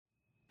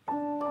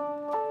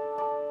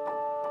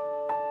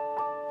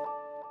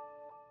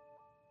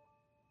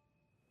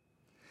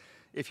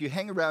If you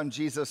hang around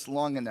Jesus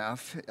long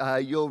enough,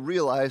 you'll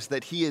realize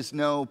that he is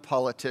no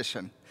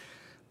politician.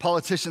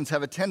 Politicians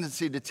have a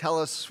tendency to tell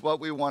us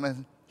what we want to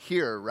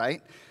hear,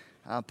 right?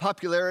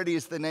 Popularity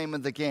is the name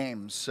of the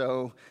game,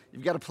 so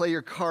you've got to play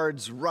your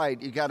cards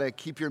right. You've got to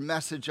keep your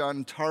message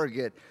on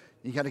target.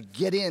 You've got to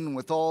get in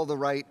with all the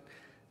right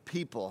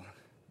people.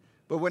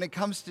 But when it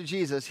comes to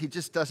Jesus, he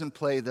just doesn't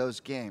play those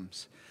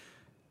games.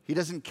 He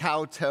doesn't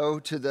kowtow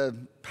to the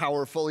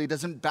powerful. He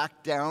doesn't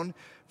back down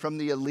from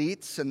the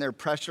elites and their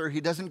pressure. He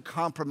doesn't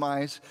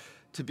compromise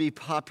to be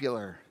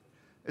popular.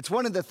 It's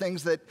one of the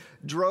things that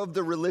drove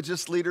the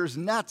religious leaders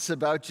nuts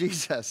about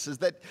Jesus, is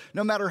that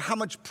no matter how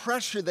much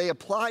pressure they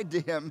applied to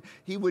him,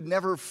 he would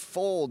never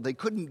fold. They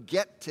couldn't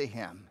get to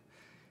him.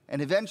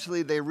 And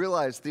eventually they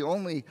realized the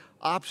only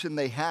option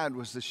they had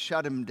was to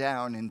shut him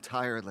down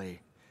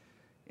entirely.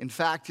 In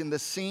fact, in the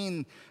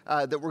scene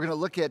that we're going to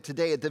look at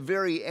today, at the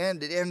very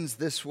end, it ends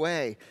this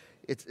way.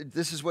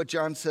 This is what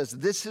John says: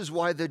 "This is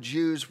why the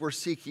Jews were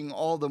seeking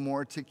all the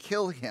more to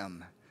kill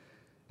him."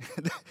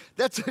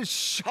 That's a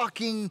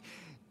shocking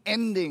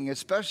ending,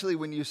 especially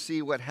when you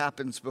see what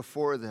happens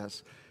before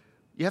this.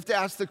 You have to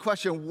ask the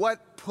question,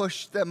 what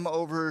pushed them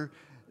over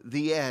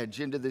the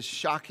edge into this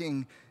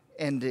shocking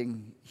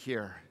ending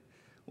here?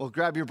 Well,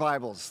 grab your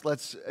Bibles.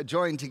 Let's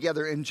join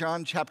together in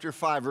John chapter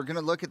 5. We're going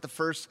to look at the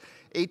first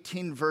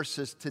 18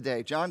 verses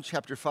today. John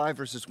chapter 5,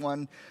 verses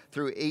 1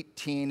 through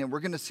 18. And we're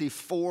going to see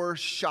four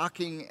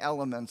shocking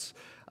elements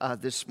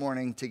this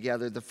morning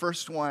together. The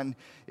first one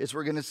is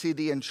we're going to see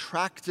the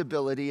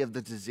intractability of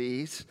the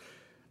disease.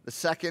 The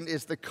second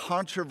is the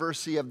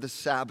controversy of the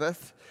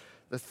Sabbath.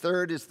 The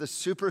third is the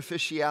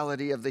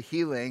superficiality of the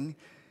healing.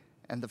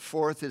 And the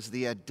fourth is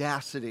the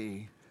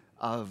audacity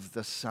of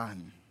the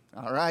Son.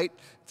 All right,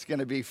 it's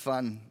going to be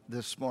fun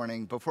this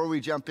morning. Before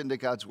we jump into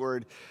God's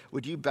word,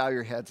 would you bow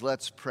your heads?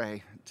 Let's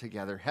pray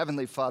together.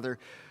 Heavenly Father,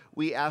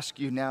 we ask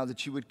you now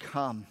that you would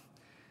come,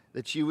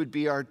 that you would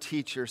be our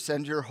teacher.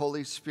 Send your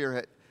Holy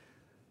Spirit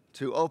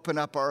to open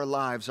up our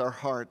lives, our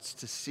hearts,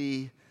 to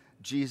see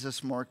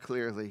Jesus more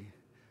clearly.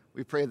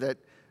 We pray that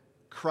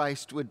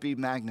Christ would be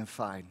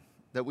magnified,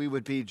 that we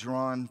would be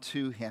drawn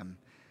to him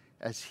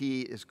as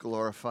he is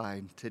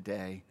glorified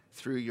today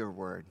through your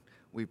word.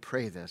 We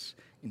pray this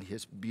in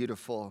his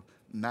beautiful,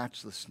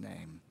 matchless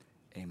name.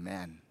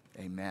 Amen.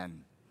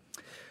 Amen.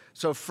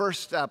 So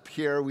first up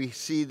here, we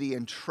see the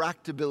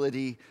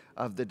intractability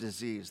of the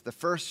disease, the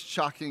first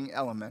shocking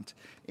element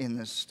in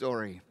this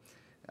story.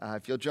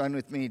 If you'll join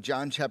with me,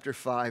 John chapter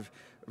 5,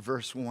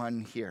 verse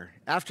 1 here.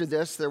 After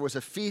this, there was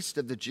a feast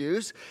of the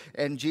Jews,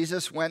 and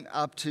Jesus went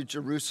up to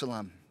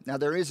Jerusalem. Now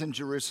there is in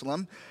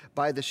Jerusalem,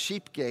 by the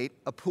sheep gate,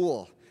 a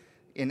pool,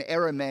 in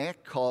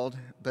Aramaic called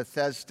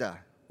Bethesda,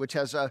 which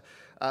has a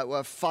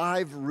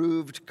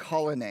 5-roofed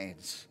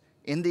colonnades.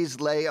 In these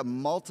lay a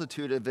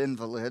multitude of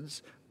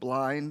invalids,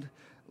 blind,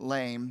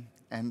 lame,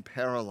 and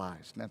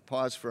paralyzed. Now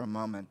pause for a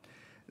moment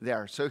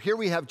there. So here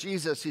we have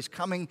Jesus. He's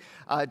coming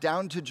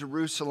down to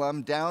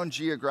Jerusalem, down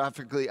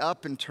geographically,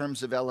 up in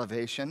terms of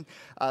elevation.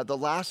 The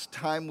last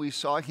time we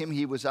saw him,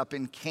 he was up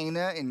in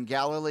Cana in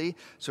Galilee.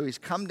 So he's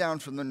come down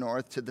from the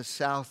north to the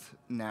south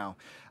now.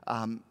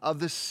 Of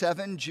the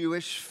 7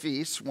 Jewish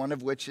feasts, one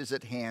of which is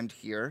at hand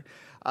here,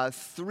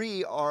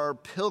 3 are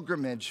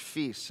pilgrimage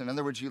feasts. In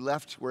other words, you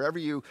left wherever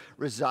you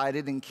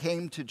resided and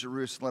came to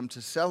Jerusalem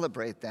to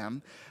celebrate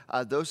them.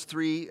 Those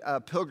 3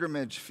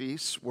 pilgrimage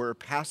feasts were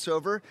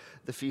Passover,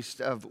 the Feast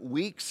of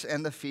Weeks,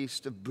 and the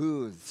Feast of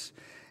Booths.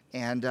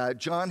 And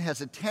John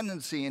has a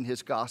tendency in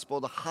his gospel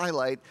to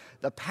highlight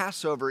the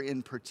Passover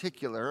in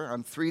particular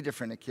on 3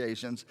 different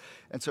occasions.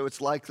 And so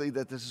it's likely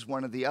that this is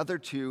one of the other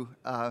 2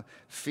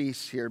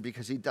 feasts here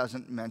because he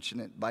doesn't mention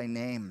it by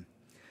name.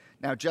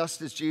 Now,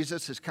 just as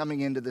Jesus is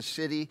coming into the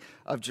city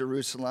of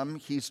Jerusalem,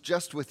 he's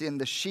just within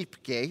the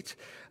sheep gate,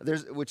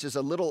 which is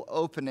a little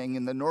opening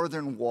in the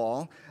northern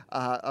wall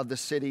of the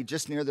city,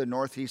 just near the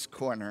northeast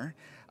corner.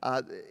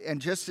 And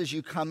just as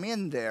you come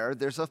in there,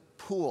 there's a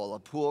pool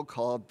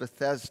called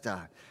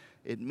Bethesda.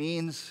 It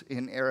means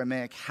in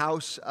Aramaic,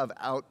 house of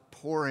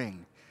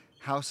outpouring,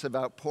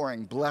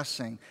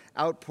 blessing,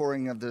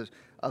 outpouring of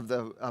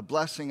the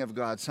blessing of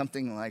God,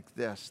 something like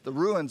this. The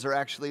ruins are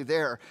actually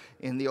there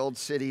in the old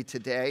city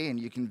today, and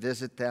you can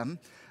visit them.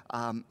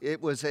 It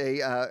was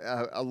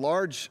a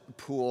large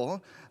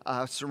pool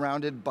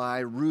surrounded by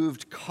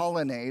roofed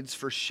colonnades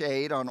for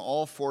shade on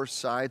all 4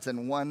 sides,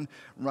 and one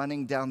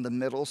running down the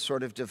middle,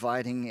 sort of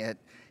dividing it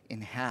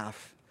in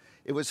half.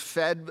 It was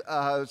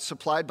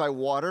supplied by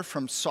water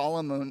from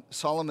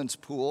Solomon's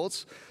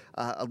pools,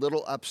 a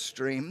little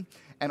upstream,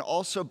 and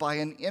also by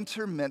an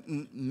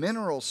intermittent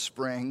mineral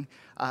spring,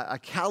 a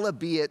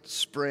chalybeate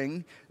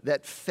spring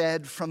that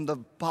fed from the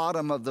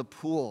bottom of the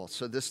pool.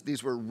 So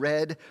these were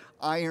red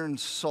iron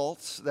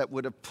salts that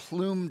would have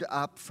plumed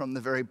up from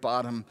the very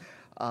bottom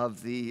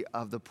of the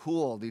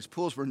pool. These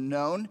pools were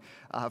known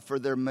for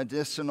their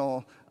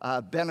medicinal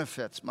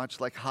benefits, much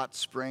like hot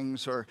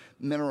springs or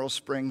mineral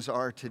springs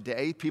are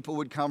today. People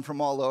would come from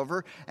all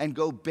over and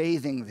go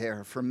bathing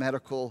there for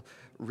medical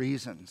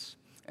reasons.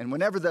 And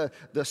whenever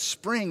the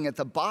spring at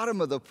the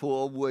bottom of the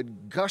pool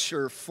would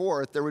gusher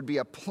forth, there would be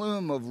a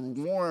plume of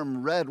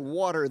warm red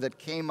water that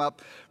came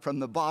up from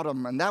the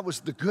bottom. And that was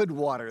the good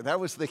water. That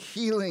was the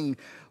healing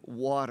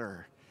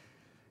water.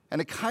 And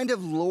a kind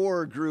of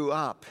lore grew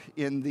up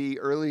in the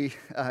early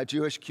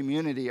Jewish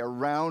community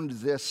around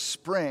this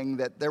spring,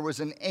 that there was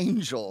an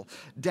angel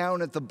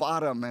down at the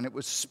bottom, and it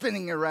was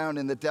spinning around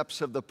in the depths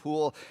of the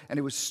pool, and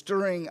it was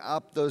stirring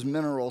up those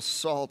mineral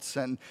salts,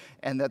 and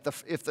that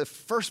if the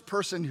first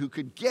person who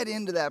could get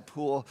into that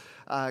pool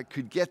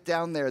could get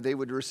down there, they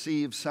would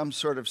receive some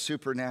sort of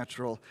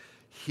supernatural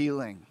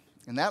healing.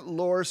 And that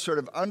lore sort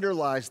of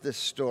underlies this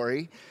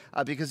story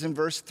because in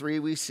verse 3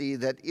 we see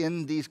that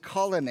in these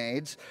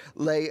colonnades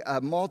lay a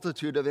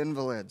multitude of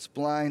invalids,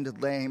 blind,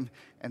 lame,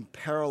 and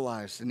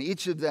paralyzed. And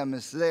each of them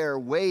is there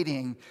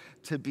waiting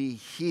to be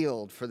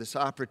healed for this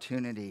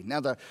opportunity.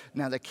 Now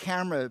the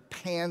camera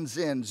pans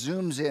in,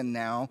 zooms in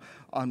now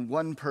on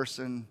one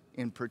person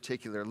in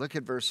particular. Look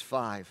at verse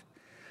 5.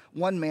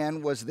 One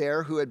man was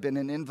there who had been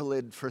an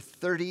invalid for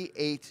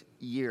 38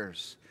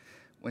 years.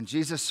 When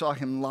Jesus saw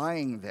him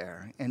lying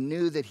there and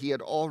knew that he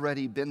had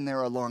already been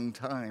there a long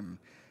time,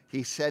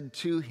 he said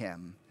to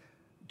him,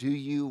 "Do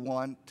you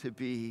want to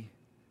be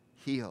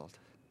healed?"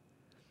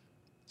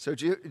 So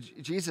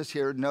Jesus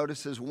here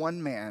notices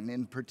one man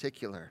in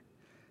particular.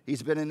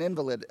 He's been an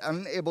invalid,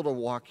 unable to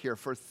walk here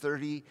for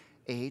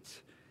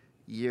 38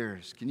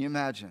 years. Can you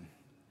imagine?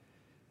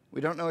 We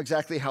don't know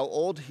exactly how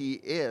old he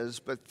is,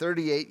 but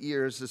 38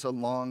 years is a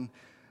long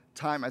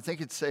time. I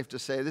think it's safe to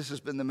say this has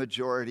been the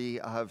majority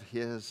of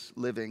his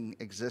living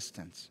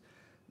existence.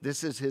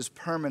 This is his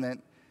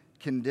permanent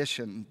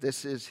condition.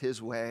 This is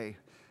his way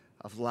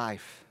of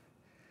life.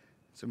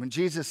 So when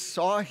Jesus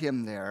saw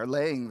him there,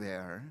 laying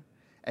there,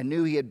 and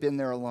knew he had been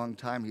there a long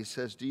time, he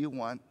says, "Do you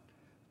want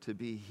to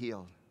be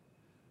healed?"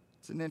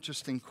 It's an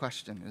interesting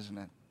question, isn't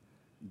it?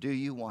 Do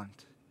you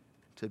want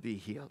to be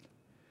healed?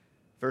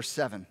 Verse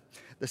 7,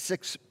 the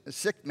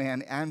sick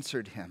man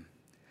answered him,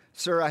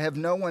 "Sir, I have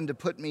no one to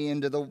put me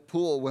into the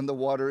pool when the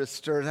water is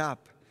stirred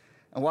up.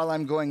 And while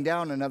I'm going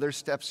down, another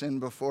steps in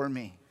before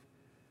me."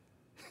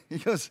 He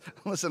goes,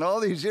 "Listen,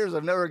 all these years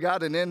I've never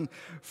gotten in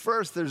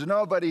first. There's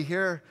nobody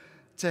here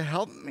to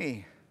help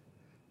me."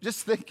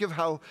 Just think of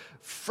how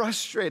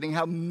frustrating,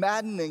 how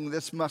maddening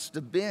this must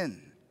have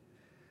been.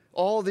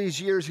 All these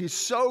years, he's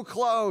so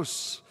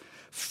close,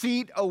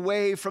 feet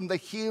away from the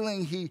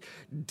healing he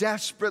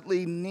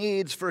desperately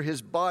needs for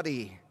his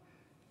body.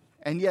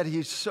 And yet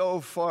he's so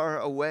far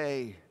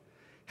away,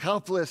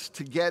 helpless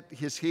to get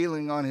his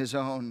healing on his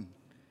own.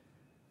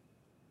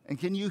 And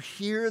can you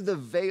hear the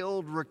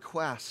veiled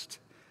request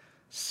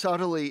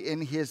subtly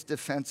in his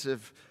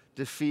defensive,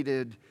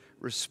 defeated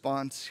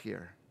response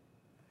here?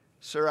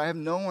 "Sir, I have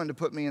no one to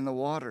put me in the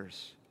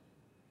waters."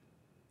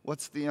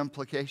 What's the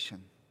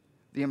implication?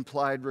 The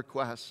implied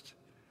request?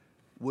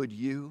 Would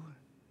you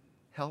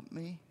help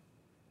me?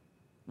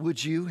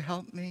 Would you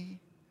help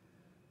me?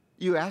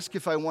 You ask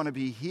if I want to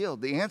be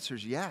healed. The answer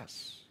is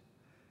yes.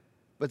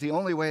 But the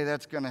only way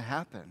that's going to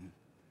happen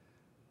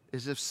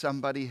is if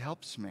somebody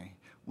helps me.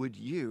 Would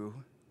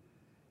you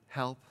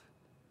help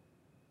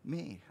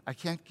me? I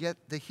can't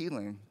get the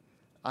healing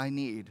I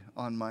need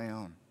on my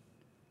own.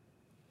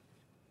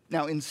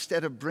 Now,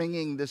 instead of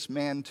bringing this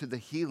man to the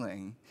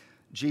healing,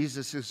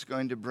 Jesus is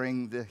going to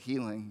bring the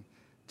healing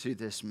to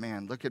this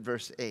man. Look at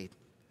verse 8.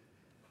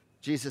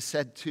 Jesus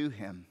said to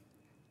him,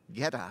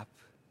 "Get up,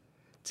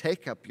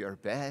 take up your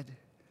bed,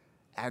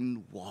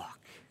 and walk."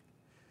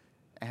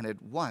 And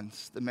at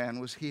once the man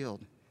was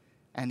healed,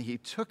 and he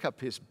took up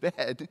his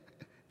bed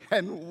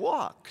and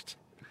walked.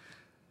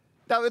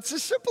 Now, it's a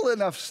simple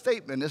enough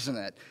statement, isn't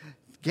it?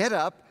 Get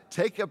up,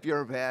 take up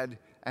your bed,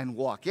 and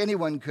walk.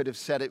 Anyone could have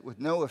said it with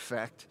no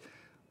effect,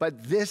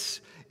 but this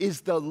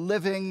is the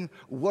living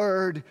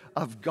word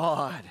of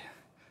God.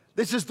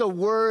 This is the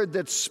word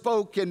that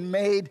spoke and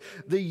made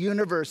the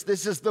universe.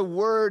 This is the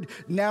word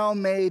now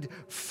made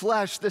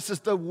flesh. This is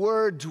the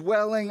word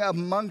dwelling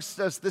amongst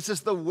us. This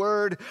is the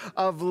word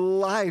of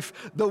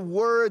life, the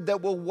word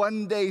that will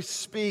one day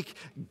speak,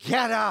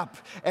 "Get up,"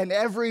 and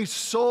every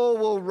soul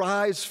will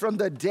rise from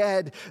the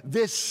dead.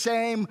 This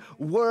same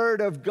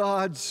word of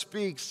God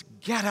speaks,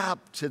 "Get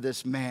up," to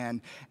this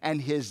man,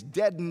 and his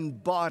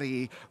deadened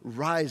body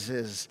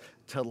rises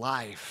to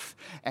life.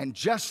 And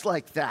just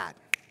like that,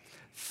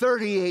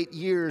 38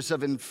 years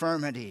of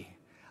infirmity,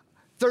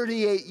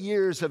 38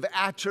 years of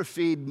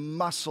atrophied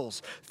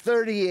muscles,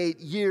 38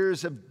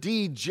 years of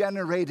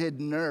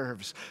degenerated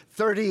nerves,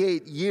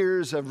 38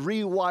 years of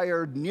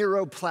rewired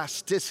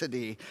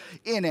neuroplasticity.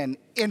 In an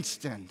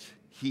instant,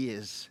 he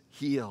is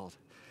healed.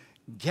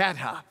 Get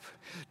up,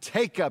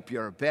 take up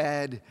your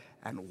bed,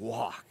 and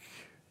walk.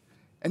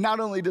 And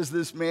not only does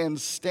this man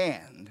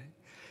stand,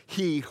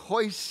 he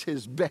hoists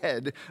his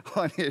bed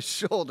on his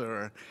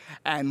shoulder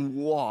and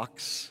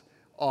walks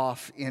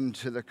off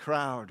into the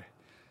crowd.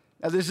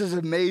 Now, this is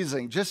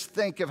amazing. Just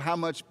think of how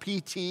much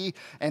PT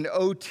and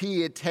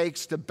OT it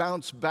takes to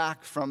bounce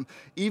back from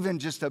even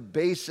just a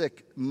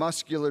basic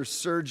muscular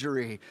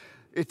surgery.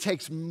 It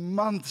takes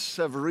months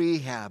of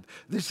rehab.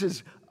 This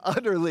is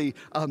utterly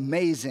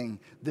amazing,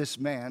 this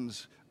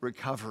man's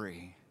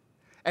recovery.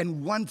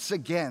 And once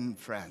again,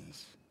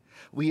 friends,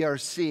 we are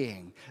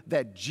seeing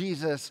that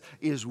Jesus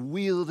is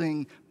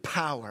wielding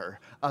power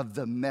of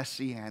the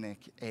Messianic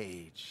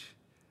age.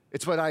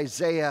 It's what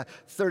Isaiah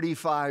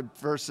 35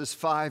 verses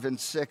 5 and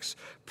 6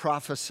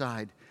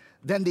 prophesied.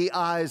 Then the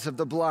eyes of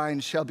the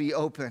blind shall be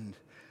opened.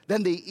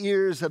 Then the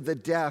ears of the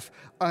deaf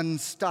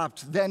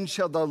unstopped. Then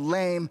shall the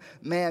lame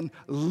man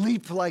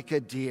leap like a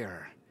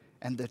deer,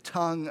 and the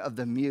tongue of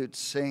the mute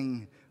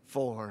sing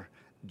for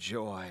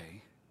joy.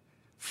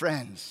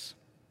 Friends,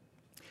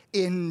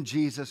 in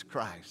Jesus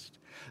Christ,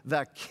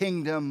 the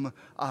kingdom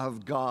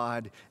of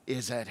God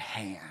is at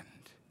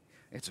hand.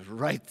 It's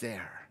right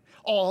there.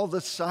 All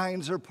the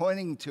signs are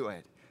pointing to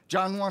it.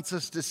 John wants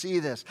us to see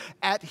this.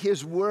 At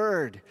his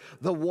word,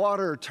 the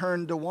water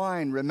turned to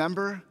wine,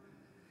 remember?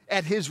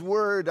 At his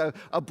word,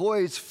 a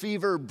boy's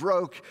fever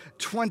broke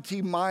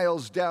 20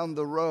 miles down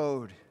the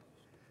road.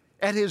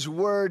 At his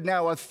word,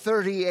 now a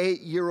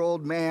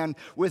 38-year-old man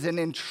with an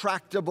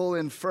intractable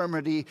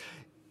infirmity,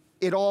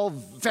 it all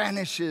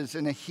vanishes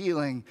in a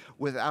healing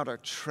without a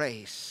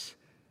trace.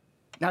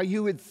 Now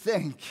you would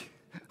think,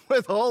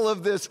 with all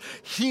of this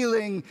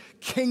healing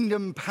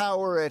kingdom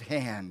power at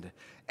hand,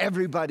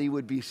 everybody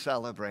would be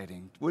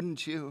celebrating,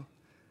 wouldn't you?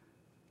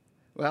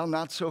 Well,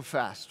 not so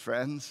fast,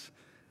 friends,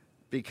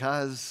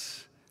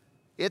 because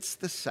it's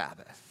the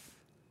Sabbath.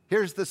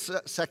 Here's the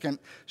second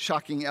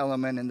shocking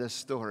element in this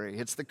story.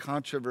 It's the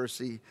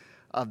controversy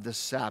of the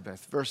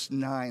Sabbath. Verse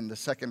 9, the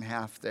second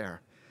half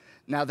there.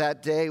 Now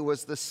that day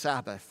was the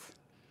Sabbath.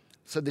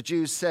 So the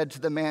Jews said to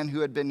the man who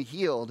had been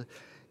healed,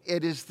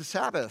 "It is the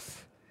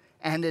Sabbath,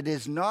 and it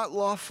is not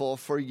lawful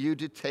for you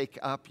to take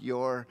up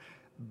your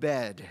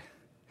bed."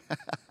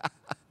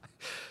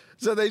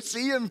 So they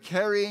see him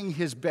carrying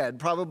his bed,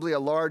 probably a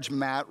large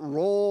mat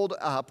rolled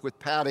up with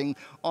padding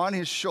on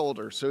his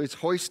shoulder. So he's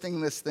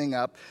hoisting this thing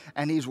up,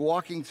 and he's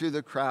walking through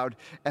the crowd,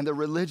 and the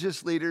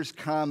religious leaders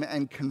come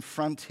and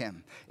confront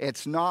him.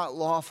 It's not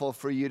lawful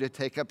for you to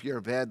take up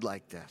your bed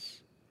like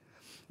this.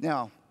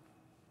 Now,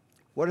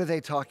 what are they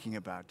talking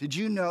about? Did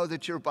you know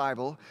that your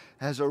Bible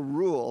has a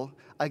rule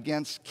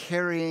against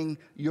carrying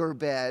your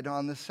bed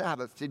on the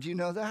Sabbath? Did you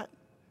know that?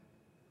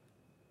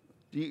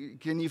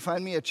 Can you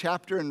find me a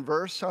chapter and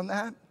verse on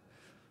that?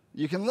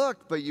 You can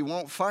look, but you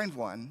won't find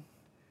one.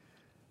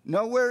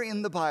 Nowhere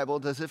in the Bible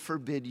does it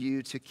forbid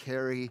you to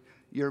carry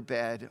your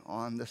bed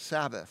on the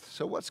Sabbath.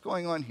 So what's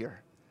going on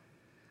here?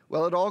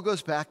 Well, it all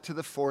goes back to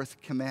the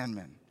fourth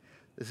commandment.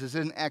 This is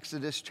in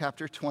Exodus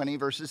chapter 20,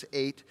 verses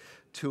 8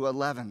 to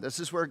 11. This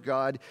is where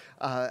God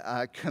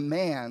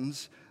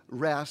commands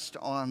rest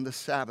on the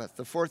Sabbath,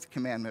 the fourth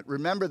commandment.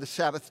 Remember the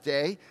Sabbath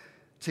day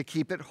to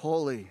keep it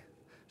holy.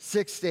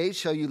 6 days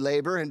shall you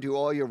labor and do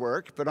all your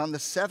work, but on the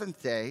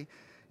seventh day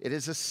it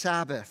is a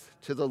Sabbath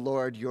to the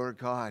Lord your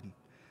God.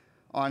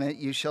 On it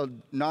you shall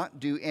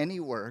not do any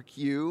work,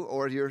 you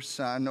or your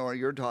son or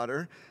your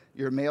daughter,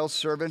 your male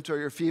servant or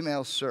your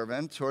female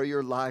servant, or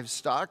your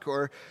livestock,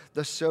 or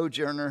the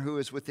sojourner who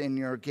is within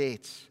your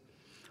gates.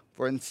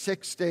 For in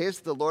 6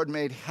 days the Lord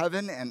made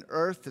heaven and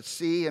earth, the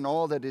sea, and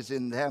all that is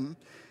in them,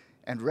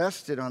 and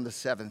rested on the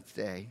seventh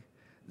day.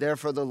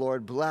 Therefore the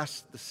Lord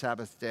blessed the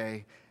Sabbath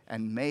day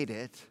and made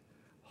it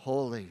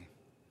holy.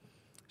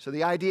 So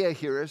the idea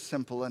here is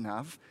simple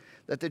enough,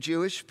 that the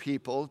Jewish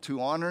people, to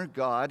honor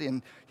God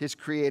in his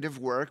creative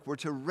work, were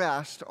to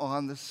rest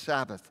on the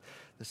Sabbath,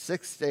 the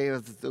sixth day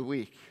of the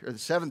week, or the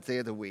seventh day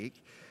of the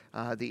week,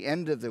 the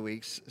end of the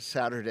week,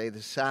 Saturday,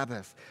 the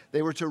Sabbath.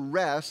 They were to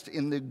rest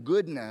in the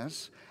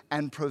goodness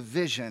and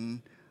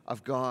provision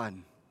of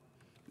God.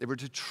 They were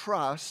to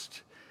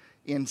trust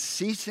in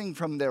ceasing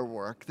from their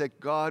work that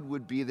God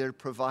would be their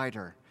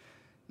provider.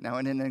 Now,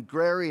 in an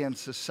agrarian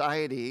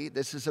society,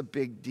 this is a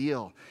big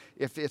deal.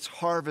 If it's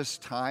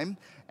harvest time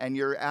and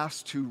you're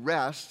asked to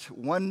rest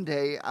one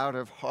day out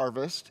of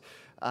harvest,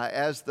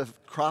 as the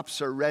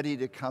crops are ready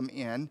to come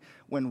in,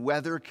 when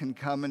weather can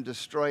come and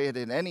destroy it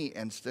at any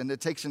instant,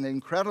 it takes an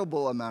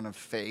incredible amount of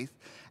faith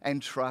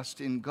and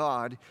trust in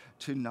God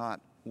to not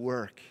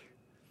work.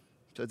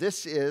 So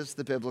this is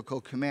the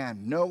biblical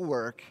command: no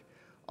work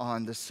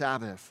on the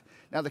Sabbath.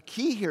 Now, the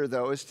key here,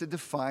 though, is to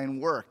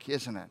define work,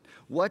 isn't it?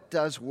 What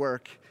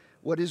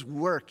is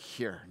work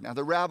here? Now,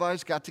 the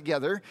rabbis got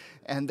together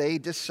and they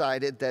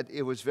decided that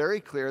it was very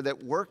clear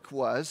that work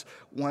was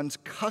one's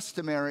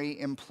customary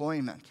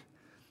employment.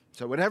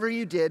 So whatever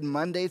you did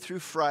Monday through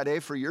Friday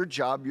for your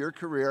job, your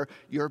career,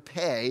 your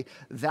pay,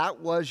 that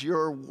was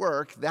your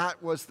work.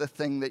 That was the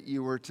thing that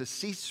you were to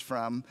cease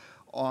from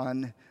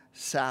on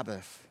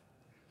Sabbath.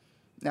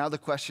 Now, the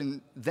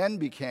question then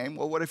became,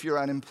 well, what if you're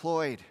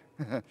unemployed?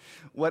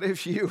 What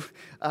if you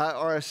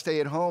are a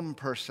stay-at-home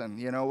person?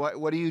 You know,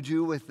 what do you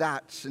do with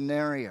that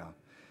scenario?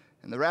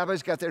 And the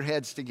rabbis got their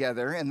heads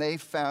together, and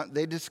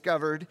they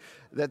discovered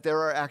that there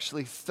are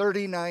actually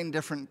 39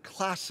 different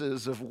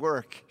classes of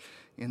work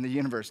in the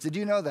universe. Did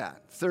you know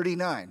that?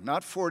 39,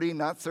 not 40,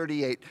 not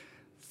 38,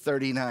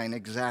 39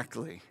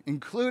 exactly,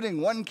 including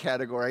one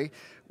category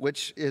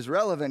which is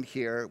relevant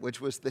here, which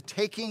was the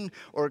taking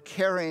or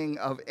carrying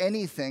of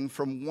anything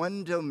from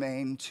one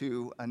domain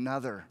to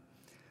another.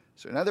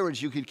 So in other words,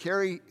 you could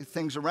carry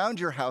things around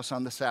your house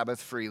on the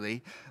Sabbath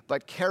freely,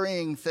 but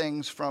carrying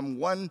things from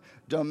one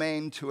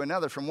domain to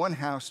another, from one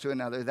house to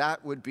another,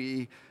 that would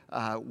be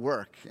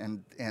work.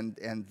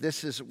 And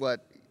this is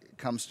what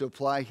comes to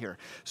apply here.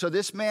 So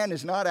this man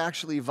is not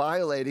actually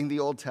violating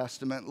the Old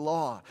Testament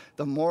law,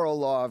 the moral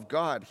law of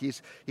God.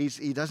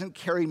 He doesn't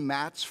carry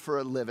mats for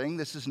a living.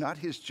 This is not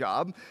his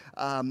job.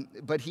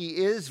 But he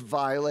is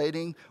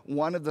violating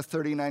one of the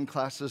 39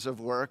 classes of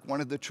work,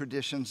 one of the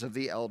traditions of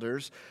the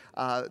elders,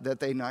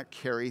 that they not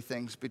carry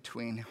things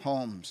between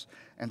homes.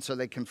 And so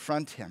they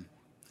confront him.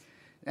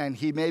 And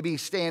he may be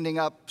standing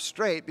up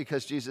straight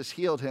because Jesus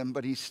healed him,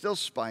 but he's still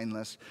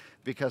spineless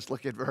because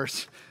look at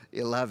verse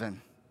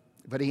 11.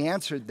 But he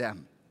answered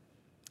them,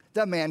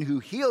 "The man who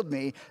healed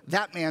me,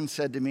 that man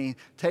said to me,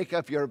 'Take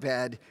up your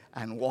bed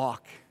and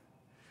walk.'"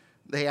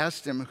 They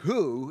asked him,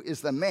 "Who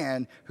is the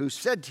man who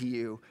said to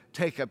you,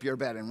 'Take up your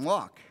bed and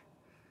walk'?"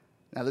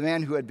 Now the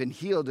man who had been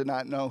healed did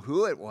not know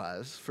who it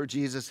was, for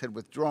Jesus had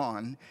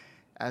withdrawn,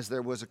 as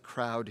there was a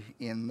crowd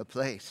in the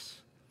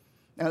place.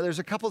 Now there's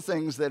a couple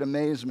things that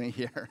amaze me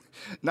here.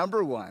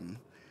 Number one,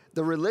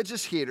 the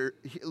religious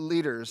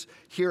leaders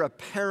hear a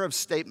pair of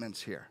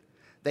statements here.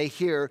 They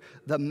hear,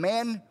 "The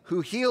man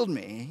who healed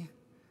me,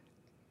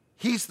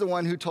 he's the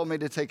one who told me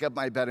to take up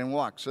my bed and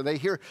walk." So they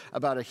hear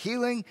about a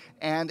healing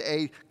and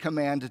a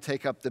command to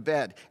take up the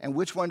bed. And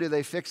which one do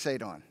they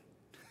fixate on?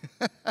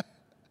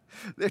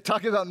 They're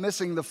talking about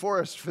missing the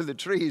forest for the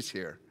trees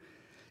here.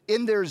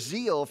 In their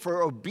zeal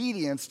for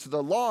obedience to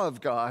the law of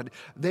God,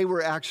 they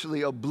were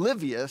actually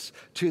oblivious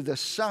to the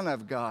Son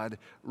of God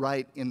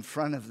right in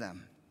front of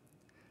them.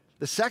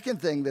 The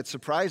second thing that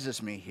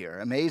surprises me here,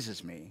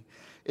 amazes me,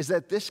 is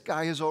that this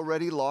guy has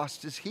already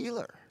lost his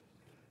healer.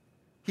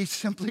 He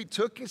simply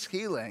took his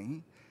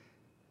healing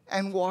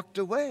and walked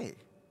away.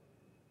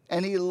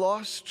 And he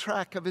lost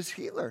track of his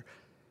healer.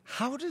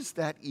 How does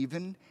that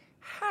even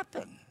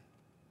happen?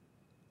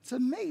 It's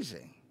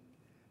amazing.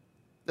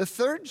 The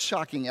third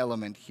shocking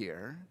element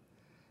here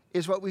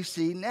is what we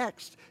see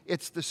next.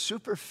 It's the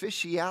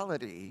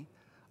superficiality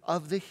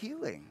of the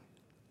healing.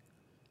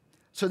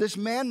 So this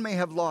man may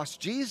have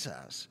lost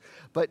Jesus,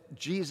 but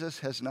Jesus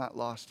has not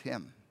lost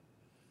him.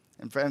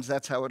 And friends,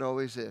 that's how it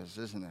always is,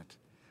 isn't it?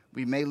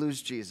 We may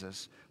lose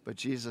Jesus, but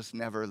Jesus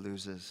never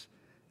loses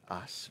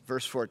us.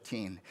 Verse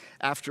 14,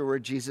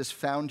 afterward Jesus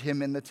found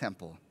him in the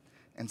temple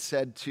and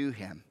said to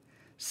him,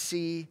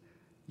 "See,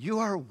 you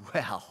are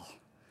well.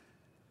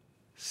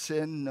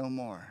 Sin no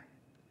more,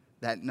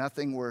 that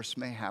nothing worse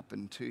may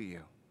happen to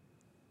you."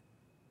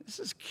 This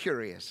is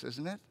curious,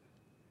 isn't it?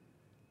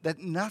 That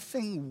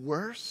nothing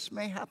worse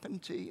may happen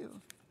to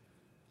you.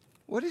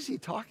 What is he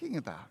talking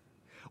about?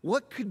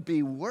 What could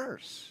be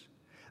worse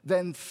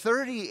than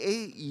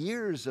 38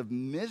 years of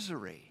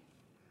misery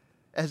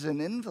as an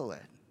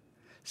invalid,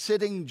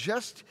 sitting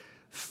just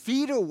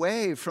feet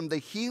away from the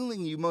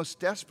healing you most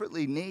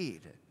desperately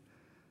need,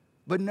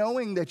 but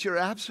knowing that you're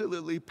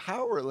absolutely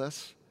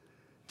powerless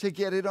to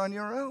get it on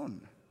your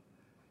own?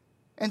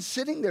 And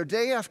sitting there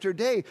day after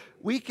day,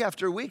 week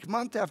after week,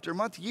 month after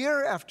month,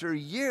 year after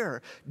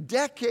year,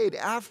 decade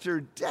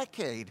after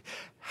decade,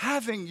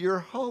 having your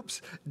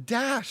hopes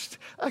dashed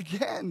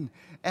again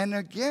and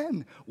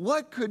again.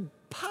 What could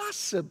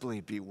possibly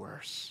be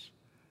worse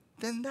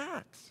than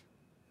that?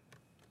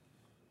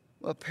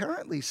 Well,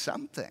 apparently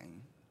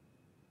something,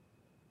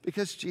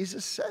 because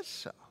Jesus says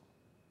so.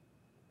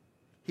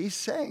 He's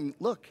saying,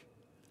 look,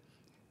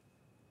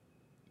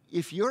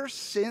 if your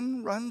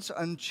sin runs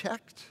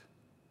unchecked,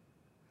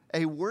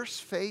 a worse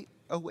fate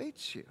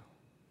awaits you.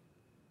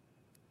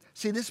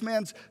 See, this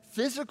man's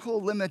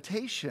physical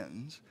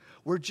limitations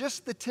were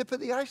just the tip of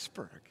the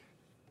iceberg.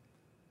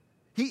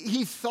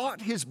 He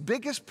thought his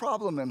biggest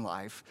problem in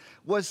life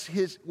was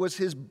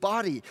his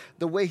body,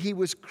 the way he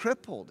was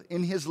crippled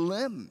in his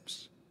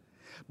limbs.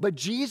 But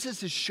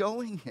Jesus is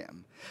showing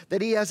him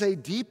that he has a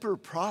deeper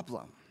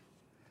problem,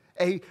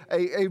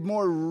 a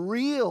more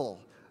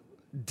real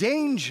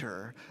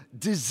danger,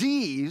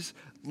 disease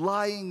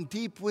lying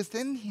deep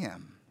within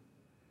him.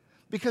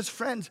 Because,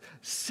 friends,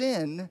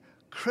 sin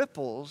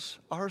cripples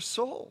our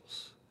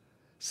souls.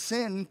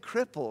 Sin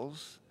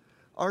cripples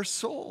our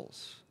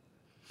souls.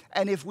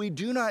 And if we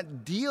do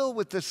not deal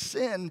with the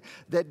sin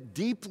that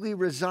deeply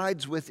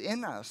resides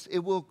within us, it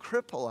will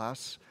cripple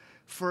us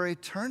for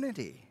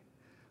eternity,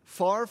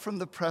 far from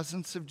the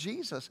presence of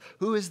Jesus,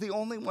 who is the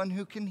only one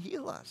who can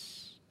heal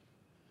us.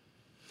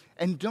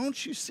 And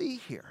don't you see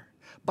here,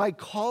 by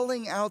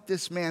calling out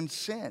this man's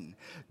sin,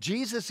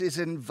 Jesus is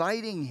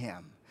inviting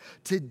him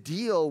to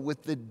deal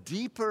with the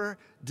deeper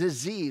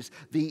disease,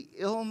 the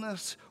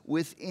illness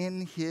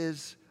within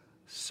his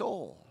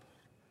soul.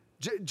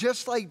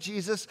 Just like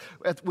Jesus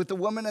with the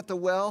woman at the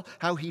well,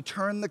 how he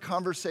turned the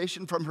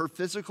conversation from her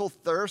physical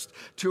thirst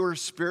to her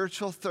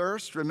spiritual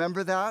thirst.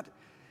 Remember that?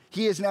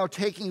 He is now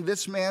taking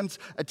this man's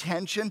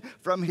attention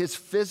from his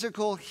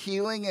physical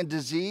healing and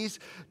disease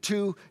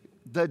to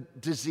the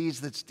disease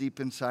that's deep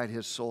inside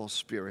his soul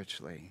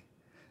spiritually.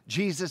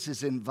 Jesus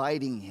is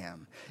inviting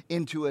him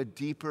into a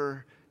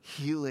deeper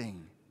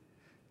healing.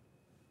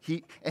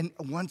 And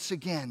once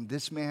again,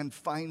 this man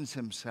finds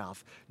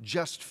himself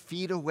just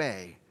feet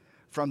away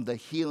from the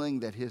healing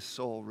that his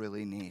soul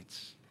really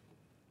needs.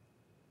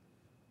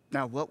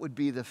 Now, what would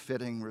be the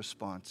fitting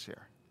response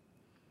here?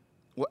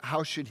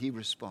 How should he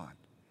respond?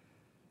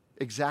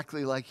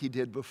 Exactly like he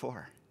did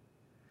before.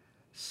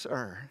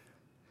 Sir,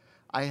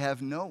 I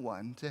have no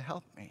one to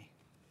help me.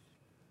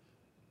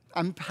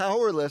 I'm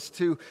powerless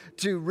to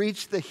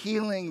reach the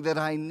healing that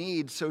I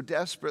need so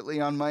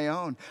desperately on my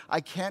own. I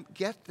can't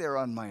get there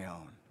on my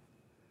own.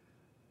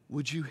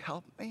 Would you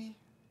help me?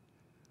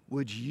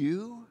 Would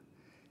you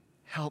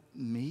help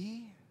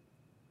me?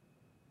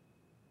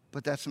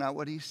 But that's not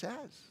what he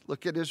says.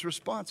 Look at his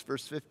response,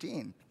 verse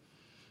 15.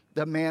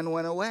 The man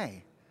went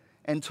away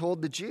and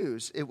told the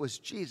Jews it was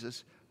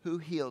Jesus who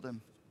healed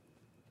him.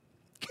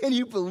 Can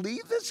you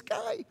believe this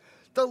guy?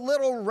 The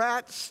little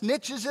rat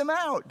snitches him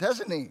out,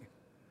 doesn't he?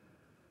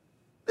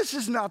 This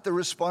is not the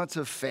response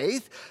of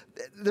faith.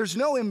 There's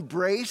no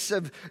embrace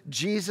of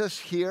Jesus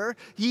here.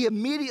 He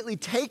immediately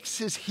takes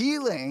his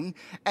healing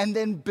and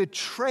then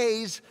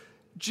betrays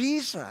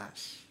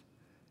Jesus.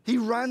 He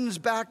runs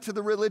back to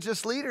the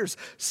religious leaders,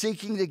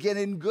 seeking to get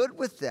in good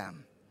with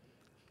them.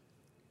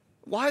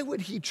 Why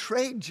would he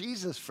trade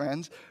Jesus,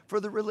 friends, for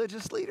the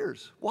religious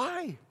leaders?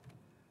 Why?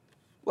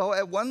 Well,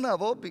 at one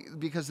level,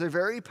 because they're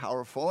very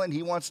powerful and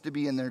he wants to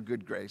be in their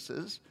good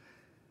graces.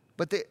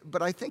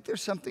 But I think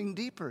there's something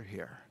deeper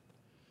here.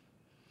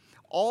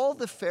 All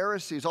the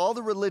Pharisees, all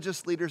the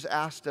religious leaders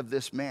asked of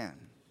this man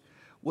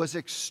was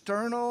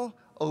external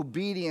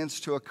obedience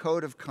to a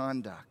code of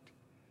conduct.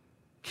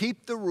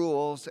 Keep the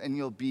rules and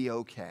you'll be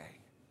okay.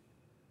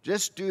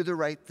 Just do the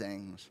right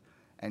things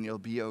and you'll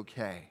be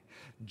okay.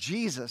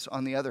 Jesus,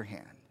 on the other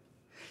hand,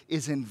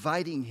 is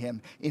inviting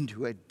him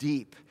into a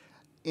deep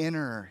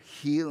inner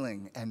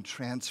healing and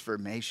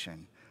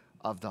transformation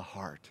of the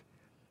heart.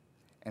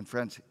 And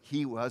friends,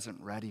 he wasn't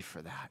ready for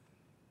that.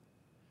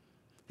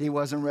 He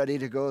wasn't ready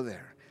to go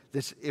there.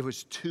 It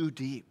was too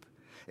deep.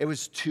 It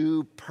was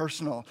too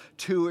personal,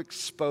 too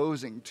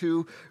exposing,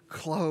 too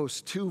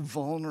close, too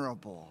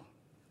vulnerable.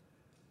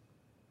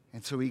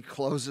 And so he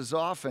closes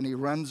off and he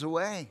runs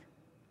away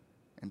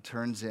and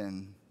turns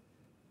in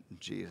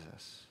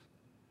Jesus.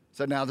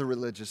 So now the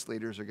religious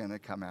leaders are going to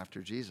come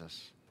after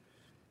Jesus.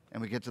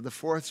 And we get to the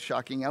fourth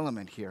shocking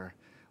element here,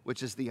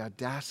 which is the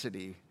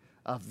audacity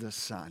of the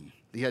Son.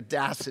 The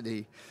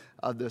audacity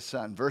of the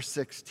Son. Verse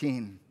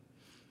 16.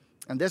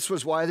 And this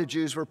was why the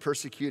Jews were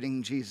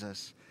persecuting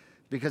Jesus,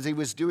 because he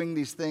was doing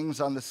these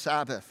things on the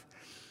Sabbath.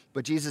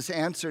 But Jesus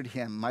answered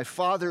him, my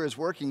Father is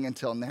working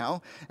until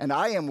now, and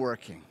I am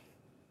working.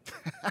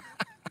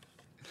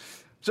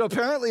 So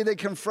apparently they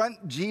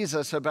confront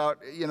Jesus about,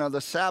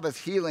 the Sabbath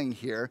healing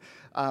here,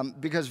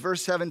 because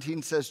verse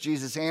 17 says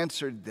Jesus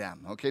answered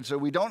them. Okay, so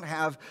we don't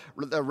have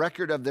a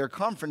record of their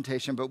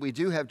confrontation, but we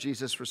do have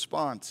Jesus'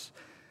 response.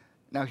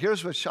 Now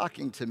here's what's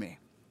shocking to me.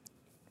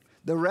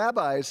 The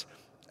rabbis,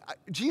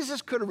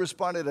 Jesus could have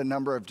responded a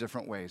number of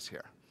different ways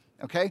here.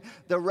 Okay?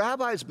 The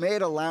rabbis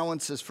made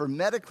allowances for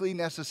medically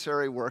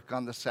necessary work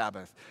on the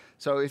Sabbath.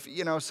 So if,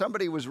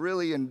 somebody was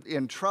really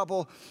in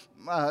trouble,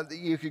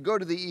 you could go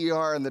to the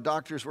ER and the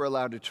doctors were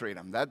allowed to treat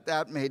them.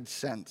 That made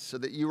sense, so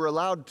that you were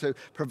allowed to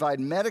provide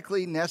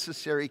medically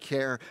necessary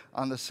care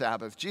on the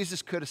Sabbath.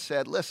 Jesus could have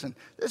said, listen,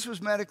 this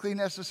was medically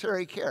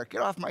necessary care.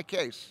 Get off my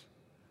case.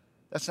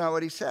 That's not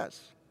what he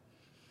says.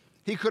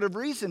 He could have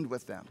reasoned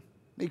with them.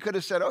 He could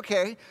have said,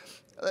 okay,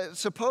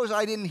 suppose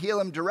I didn't heal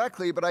him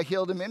directly, but I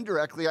healed him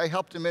indirectly. I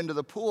helped him into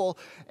the pool,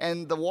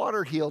 and the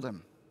water healed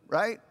him,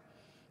 right?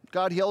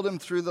 God healed him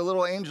through the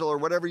little angel or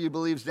whatever you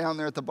believe's down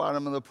there at the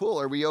bottom of the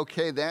pool. Are we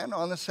okay then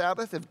on the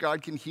Sabbath? If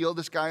God can heal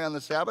this guy on the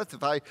Sabbath,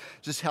 if I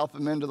just help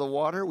him into the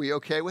water, are we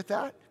okay with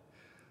that?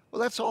 Well,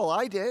 that's all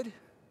I did.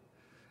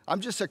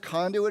 I'm just a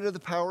conduit of the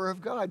power of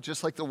God,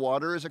 just like the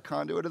water is a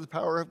conduit of the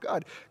power of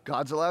God.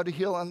 God's allowed to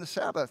heal on the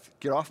Sabbath.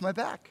 Get off my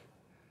back.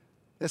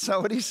 That's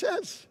not what he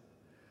says.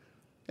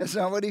 That's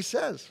not what he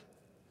says.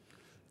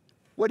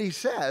 What he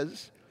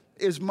says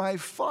is, my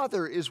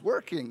Father is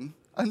working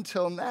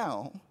until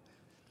now,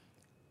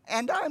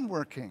 and I'm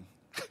working.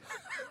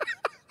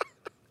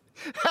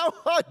 How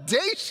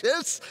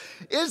audacious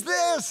is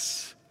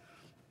this?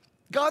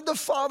 God the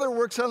Father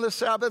works on the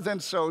Sabbath,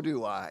 and so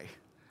do I.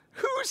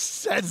 Who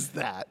says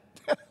that?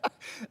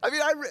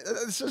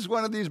 This is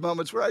one of these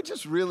moments where I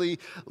just really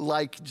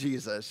like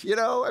Jesus, he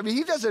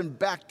doesn't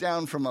back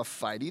down from a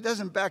fight. He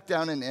doesn't back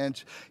down an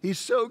inch. He's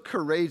so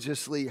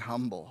courageously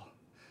humble.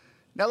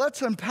 Now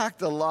let's unpack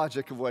the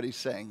logic of what he's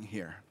saying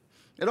here.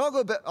 It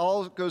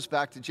all goes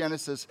back to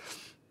Genesis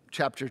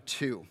chapter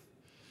 2.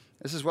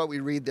 This is what we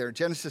read there.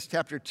 Genesis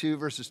chapter 2,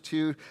 verses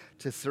 2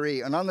 to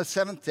 3. And on the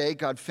seventh day,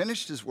 God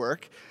finished his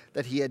work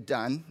that he had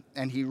done,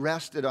 and he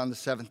rested on the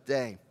seventh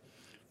day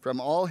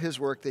from all his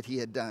work that he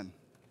had done.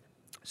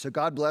 So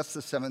God blessed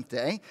the seventh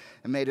day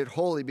and made it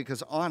holy,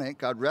 because on it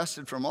God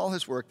rested from all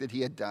his work that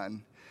he had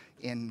done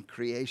in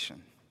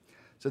creation.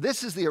 So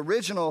this is the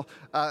original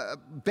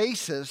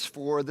basis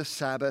for the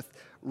Sabbath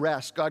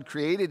rest. God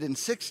created in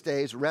 6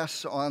 days,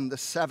 rests on the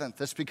seventh.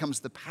 This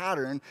becomes the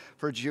pattern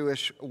for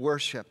Jewish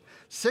worship.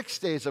 6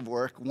 days of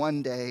work,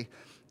 1 day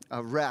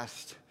of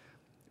rest.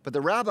 But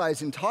the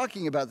rabbis, in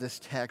talking about this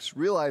text,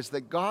 realized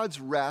that God's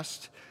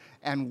rest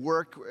and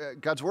work,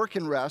 God's work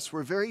and rest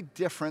were very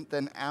different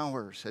than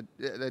ours at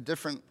a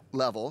different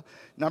level.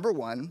 Number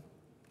one,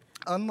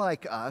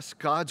 unlike us,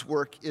 God's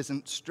work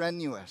isn't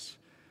strenuous.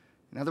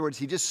 In other words,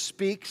 he just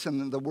speaks and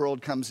then the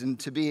world comes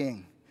into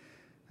being.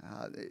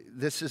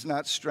 This is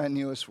not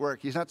strenuous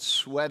work. He's not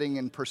sweating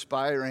and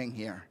perspiring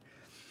here.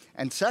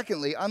 And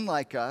secondly,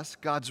 unlike us,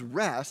 God's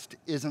rest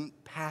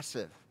isn't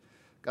passive.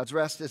 God's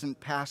rest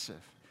isn't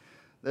passive.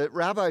 The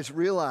rabbis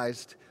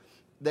realized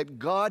that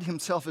God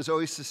himself is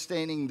always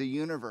sustaining the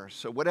universe.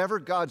 So whatever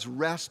God's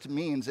rest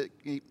means, it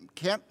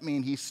can't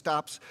mean he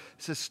stops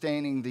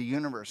sustaining the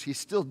universe. He's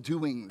still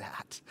doing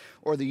that,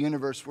 or the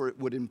universe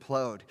would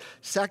implode.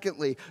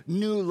 Secondly,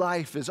 new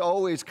life is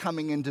always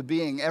coming into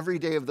being every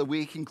day of the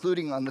week,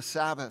 including on the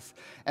Sabbath.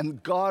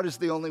 And God is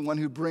the only one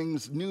who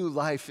brings new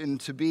life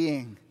into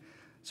being.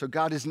 So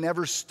God is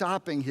never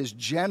stopping his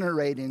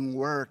generating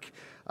work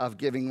of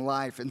giving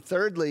life. And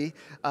thirdly,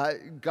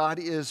 God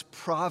is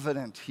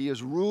provident. He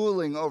is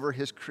ruling over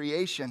his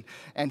creation.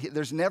 And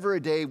there's never a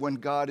day when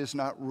God is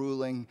not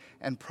ruling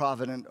and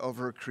provident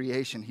over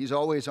creation. He's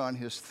always on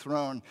his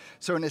throne.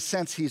 So in a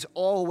sense, he's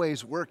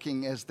always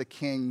working as the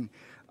king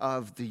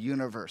of the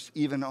universe,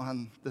 even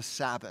on the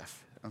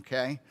Sabbath,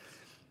 okay?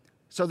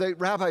 So the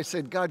rabbi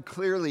said God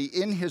clearly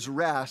in his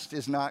rest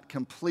is not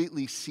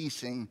completely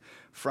ceasing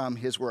from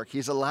his work.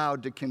 He's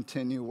allowed to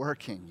continue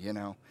working, you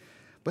know.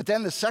 But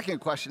then the second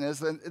question is,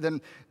 then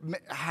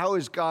how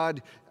is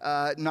God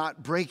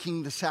not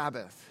breaking the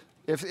Sabbath?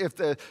 If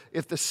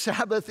the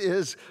Sabbath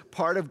is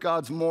part of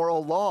God's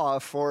moral law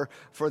for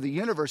the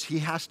universe, he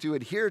has to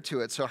adhere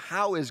to it. So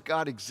how is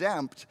God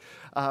exempt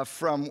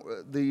from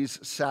these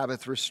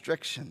Sabbath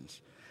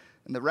restrictions?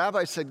 And the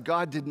rabbi said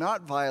God did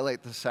not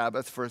violate the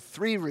Sabbath for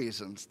 3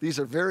 reasons. These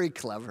are very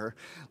clever.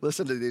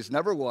 Listen to these.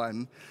 Number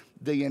one,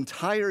 the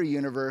entire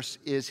universe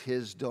is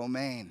his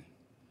domain.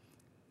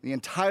 The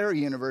entire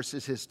universe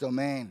is his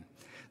domain.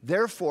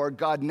 Therefore,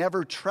 God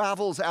never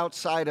travels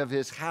outside of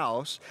his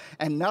house,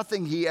 and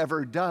nothing he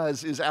ever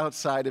does is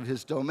outside of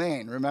his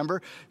domain.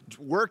 Remember,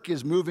 work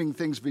is moving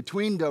things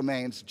between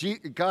domains.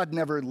 God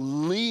never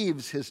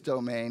leaves his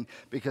domain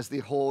because the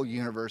whole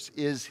universe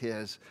is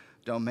his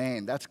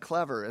domain. That's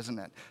clever, isn't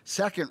it?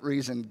 Second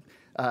reason,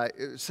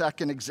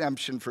 second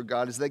exemption for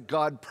God is that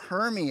God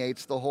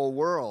permeates the whole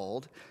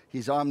world.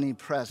 He's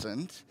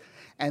omnipresent.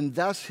 And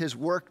thus his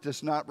work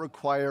does not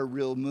require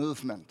real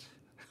movement.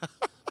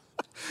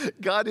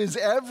 God is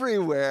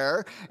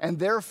everywhere, and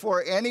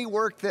therefore any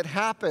work that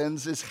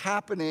happens is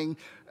happening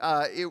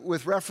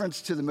with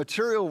reference to the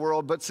material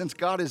world, but since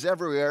God is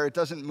everywhere, it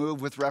doesn't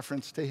move with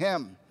reference to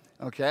him,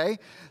 okay?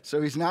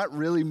 So he's not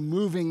really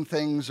moving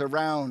things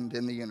around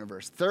in the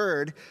universe.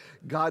 Third,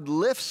 God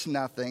lifts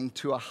nothing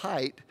to a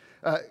height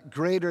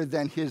greater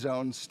than his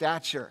own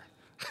stature.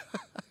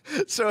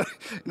 So,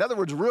 in other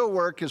words, real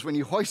work is when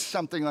you hoist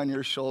something on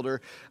your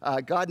shoulder.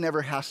 God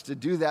never has to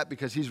do that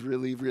because he's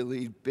really,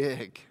 really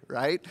big,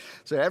 right?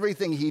 So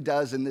everything he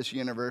does in this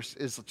universe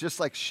is just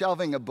like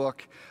shelving a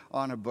book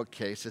on a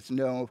bookcase. It's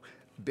no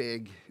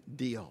big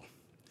deal.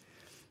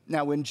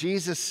 Now, when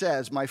Jesus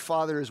says, my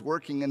Father is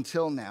working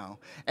until now,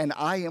 and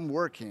I am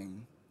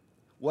working,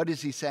 what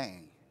is he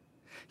saying?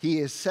 He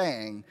is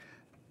saying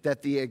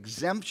that the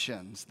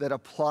exemptions that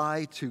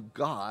apply to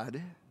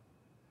God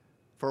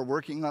for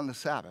working on the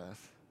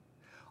Sabbath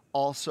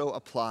also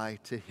apply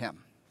to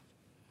him.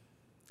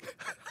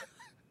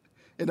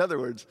 In other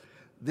words,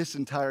 this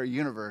entire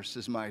universe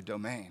is my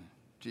domain,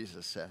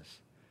 Jesus says.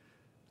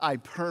 I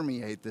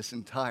permeate this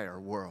entire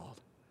world.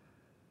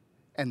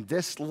 And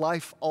this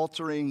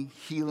life-altering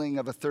healing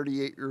of a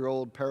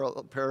 38-year-old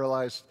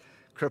paralyzed,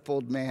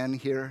 crippled man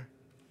here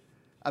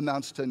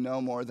amounts to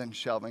no more than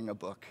shelving a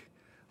book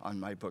on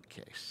my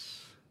bookcase.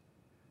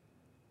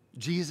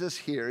 Jesus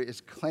here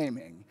is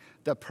claiming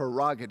the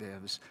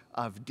prerogatives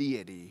of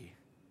deity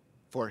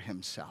for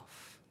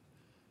himself.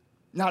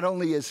 Not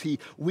only is he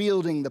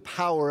wielding the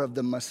power of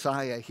the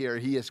Messiah here,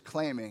 he is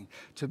claiming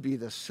to be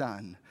the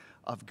Son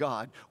of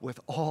God with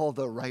all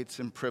the rights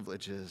and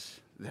privileges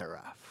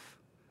thereof.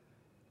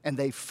 And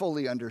they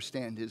fully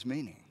understand his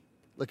meaning.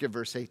 Look at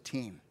verse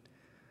 18.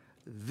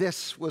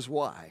 This was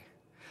why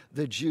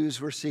the Jews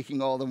were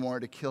seeking all the more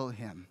to kill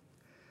him,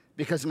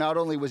 because not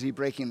only was he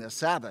breaking the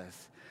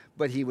Sabbath,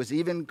 but he was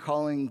even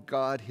calling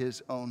God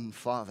his own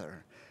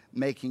Father,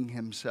 making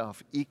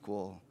himself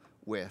equal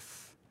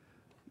with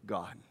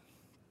God.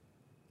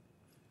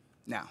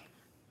 Now,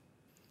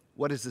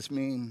 what does this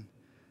mean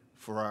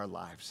for our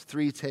lives?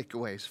 3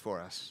 takeaways for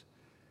us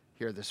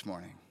here this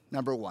morning.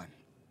 Number 1,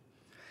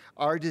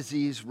 our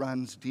disease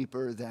runs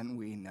deeper than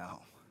we know.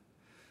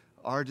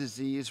 Our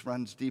disease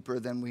runs deeper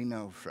than we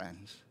know,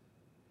 friends.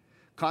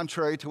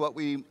 Contrary to what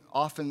we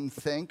often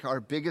think,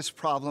 our biggest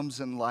problems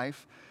in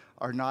life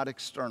are not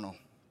external,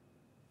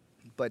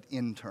 but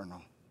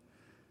internal.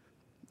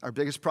 Our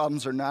biggest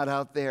problems are not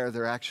out there,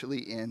 they're actually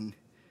in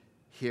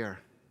here.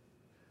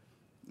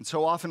 And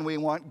so often we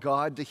want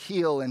God to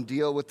heal and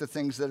deal with the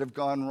things that have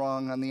gone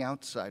wrong on the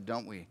outside,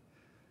 don't we?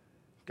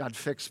 God,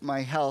 fix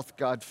my health.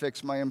 God,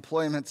 fix my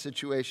employment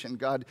situation.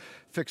 God,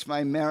 fix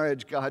my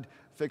marriage. God,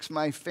 fix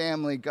my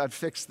family. God,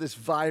 fix this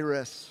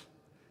virus.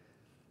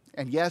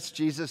 And yes,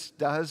 Jesus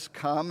does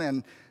come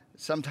and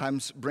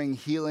sometimes bring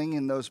healing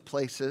in those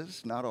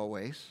places, not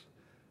always.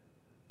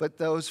 But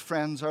those,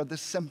 friends, are the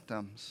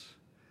symptoms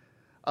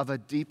of a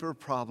deeper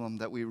problem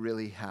that we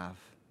really have.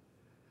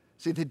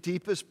 See, the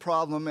deepest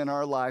problem in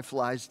our life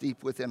lies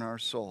deep within our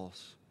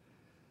souls,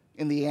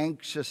 in the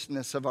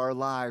anxiousness of our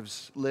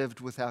lives lived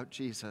without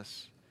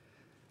Jesus,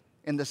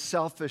 in the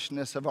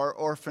selfishness of our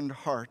orphaned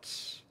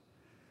hearts,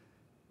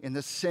 in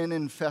the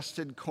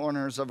sin-infested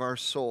corners of our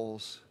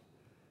souls,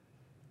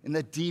 in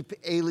the deep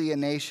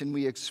alienation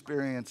we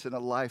experience in a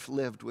life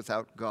lived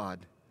without God,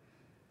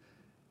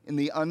 in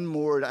the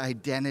unmoored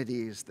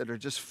identities that are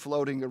just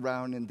floating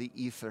around in the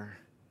ether,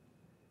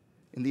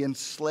 in the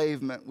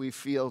enslavement we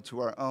feel to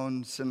our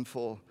own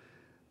sinful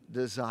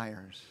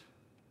desires.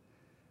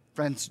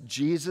 Friends,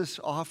 Jesus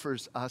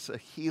offers us a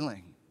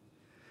healing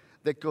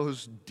that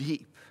goes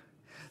deep,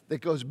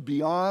 that goes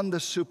beyond the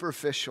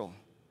superficial,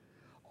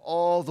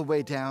 all the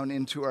way down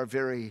into our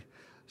very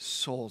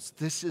souls.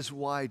 This is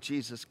why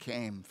Jesus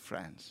came,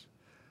 friends.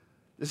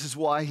 This is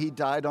why he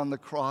died on the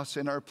cross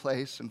in our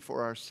place and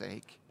for our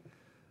sake.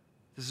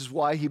 This is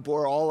why he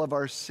bore all of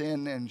our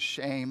sin and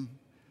shame.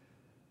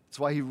 It's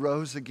why he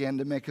rose again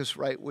to make us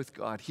right with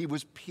God. He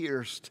was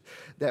pierced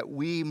that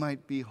we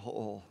might be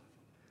whole.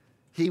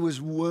 He was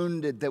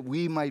wounded that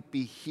we might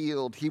be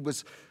healed. He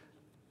was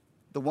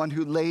the one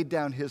who laid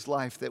down his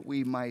life that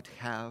we might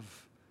have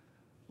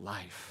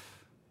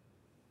life.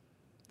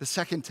 The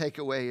second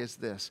takeaway is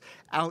this: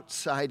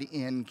 outside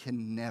in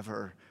can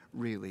never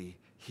really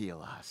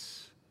heal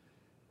us.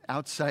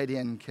 Outside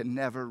in can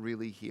never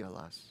really heal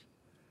us.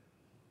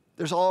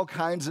 There's all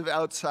kinds of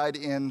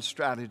outside-in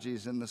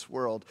strategies in this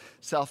world.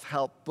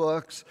 Self-help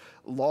books,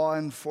 law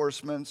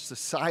enforcement,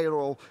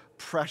 societal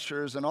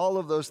pressures, and all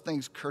of those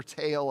things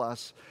curtail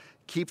us,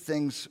 keep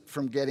things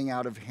from getting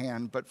out of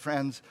hand. But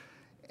friends,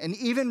 and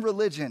even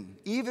religion,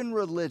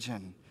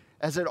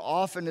 as it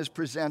often is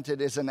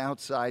presented, is an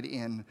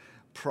outside-in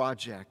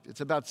project.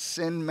 It's about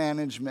sin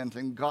management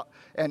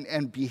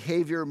and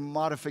behavior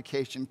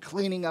modification,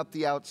 cleaning up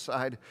the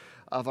outside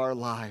of our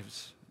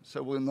lives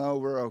so we'll know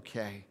we're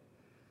okay.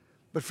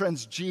 But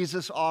friends,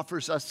 Jesus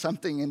offers us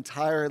something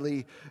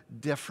entirely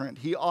different.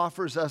 He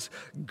offers us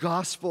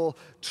gospel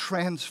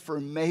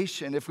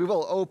transformation. If we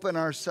will open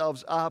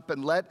ourselves up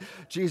and let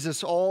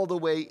Jesus all the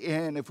way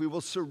in, if we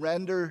will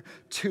surrender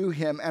to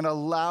him and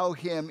allow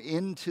him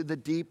into the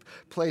deep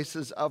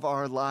places of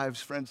our lives,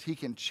 friends, he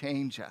can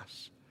change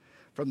us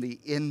from the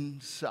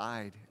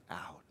inside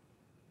out.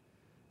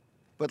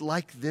 But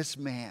like this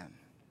man,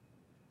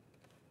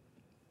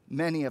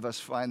 many of us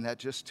find that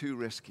just too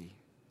risky,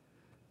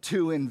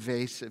 too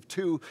invasive,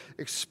 too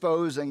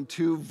exposing,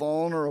 too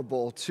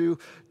vulnerable, too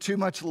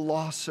much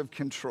loss of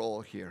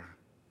control here.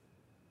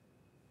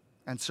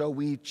 And so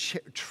we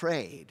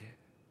trade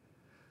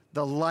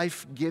the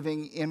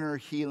life-giving inner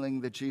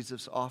healing that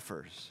Jesus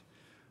offers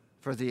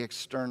for the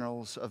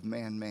externals of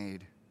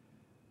man-made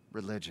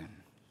religion.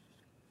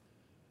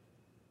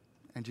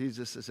 And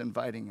Jesus is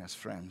inviting us,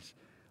 friends,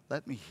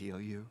 let me heal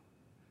you.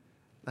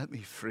 Let me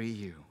free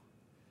you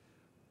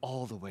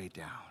all the way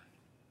down.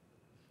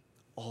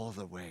 All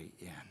the way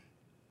in.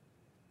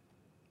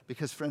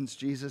 Because, friends,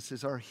 Jesus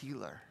is our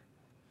healer.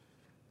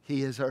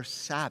 He is our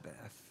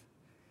Sabbath,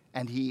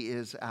 and he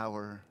is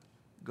our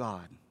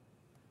God.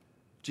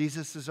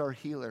 Jesus is our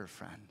healer,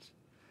 friends.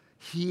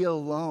 He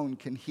alone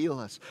can heal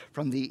us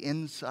from the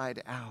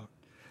inside out.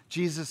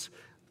 Jesus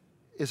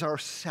is our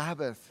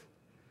Sabbath.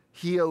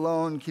 He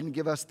alone can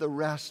give us the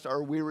rest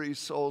our weary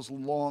souls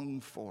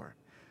long for.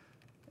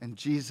 And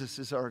Jesus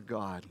is our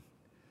God.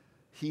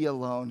 He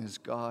alone is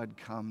God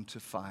come to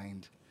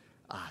find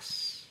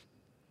us.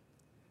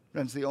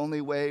 Friends, the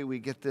only way we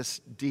get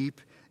this deep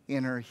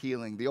inner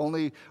healing, the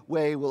only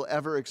way we'll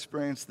ever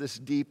experience this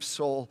deep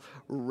soul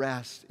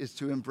rest is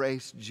to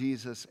embrace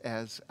Jesus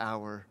as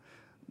our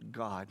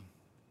God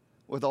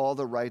with all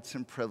the rights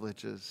and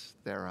privileges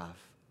thereof.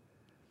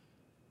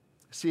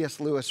 C.S.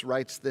 Lewis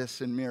writes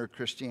this in Mere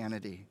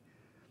Christianity.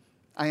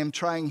 I am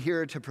trying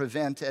here to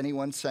prevent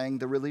anyone saying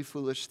the really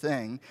foolish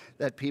thing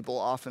that people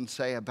often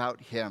say about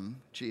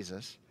him,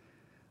 Jesus.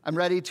 I'm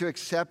ready to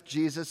accept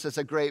Jesus as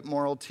a great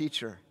moral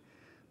teacher,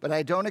 but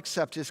I don't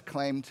accept his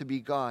claim to be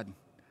God.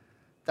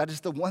 That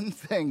is the one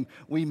thing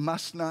we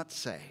must not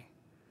say.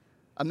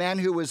 A man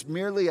who was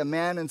merely a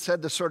man and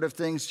said the sort of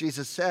things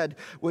Jesus said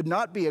would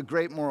not be a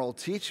great moral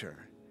teacher.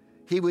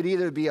 He would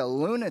either be a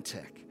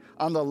lunatic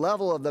on the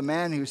level of the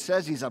man who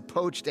says he's a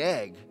poached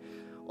egg,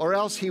 or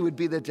else he would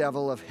be the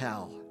devil of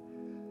hell.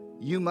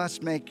 You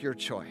must make your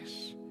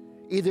choice.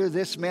 Either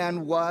this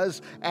man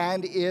was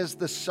and is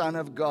the Son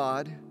of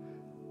God,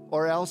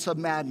 or else a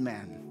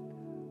madman,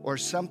 or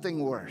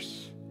something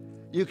worse.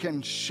 You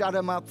can shut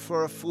him up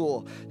for a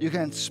fool. You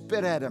can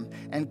spit at him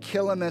and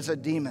kill him as a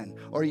demon,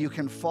 or you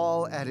can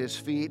fall at his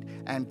feet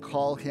and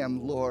call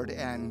him Lord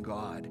and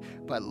God.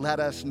 But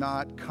let us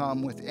not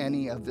come with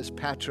any of this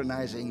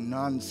patronizing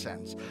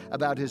nonsense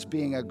about his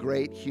being a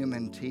great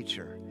human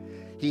teacher.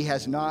 He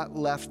has not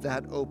left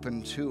that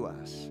open to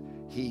us.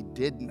 He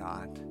did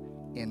not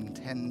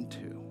intend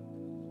to.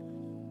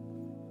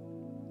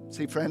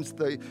 See, friends,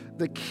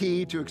 the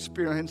key to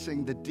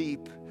experiencing the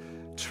deep,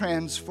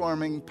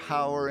 transforming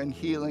power and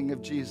healing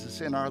of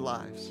Jesus in our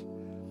lives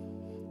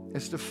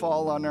is to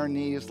fall on our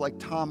knees like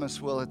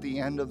Thomas will at the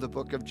end of the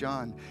book of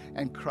John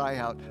and cry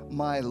out,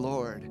 "My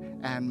Lord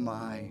and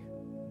my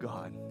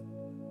God."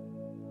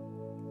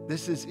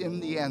 This is in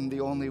the end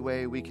the only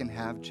way we can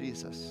have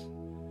Jesus.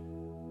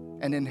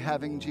 And in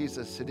having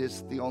Jesus, it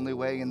is the only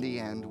way in the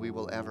end we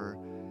will ever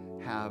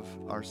have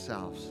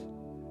ourselves.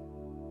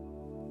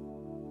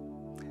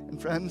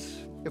 And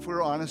friends, if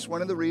we're honest,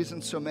 one of the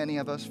reasons so many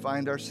of us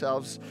find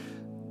ourselves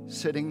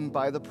sitting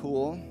by the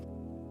pool,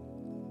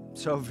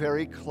 so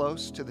very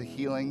close to the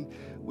healing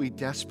we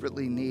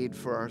desperately need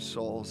for our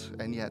souls,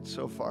 and yet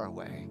so far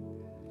away,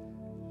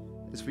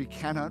 is we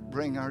cannot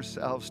bring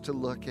ourselves to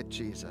look at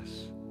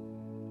Jesus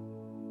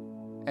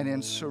and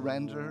in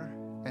surrender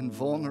and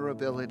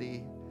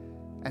vulnerability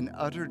and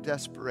utter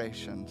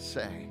desperation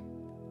say,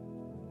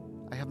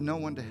 "I have no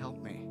one to help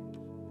me.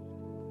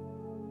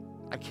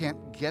 I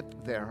can't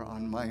get there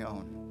on my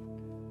own.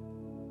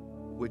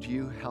 Would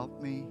you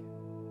help me,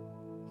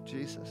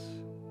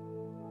 Jesus?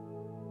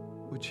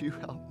 Would you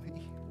help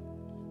me?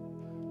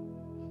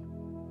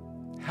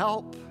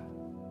 Help.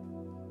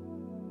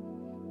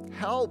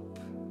 Help."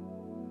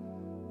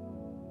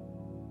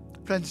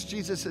 Friends,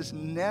 Jesus has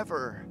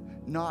never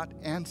not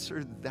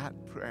answered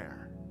that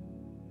prayer.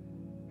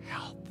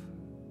 Help.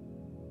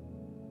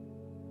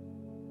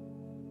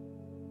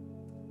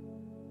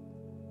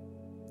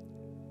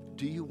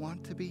 Do you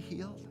want to be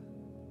healed?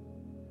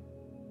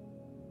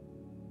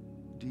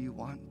 Do you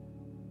want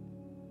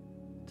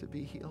to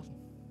be healed?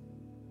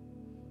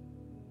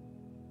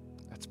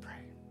 Let's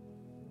pray.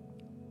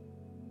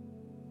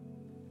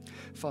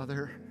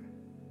 Father,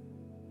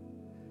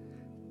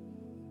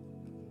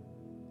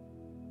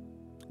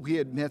 we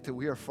admit that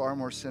we are far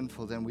more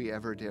sinful than we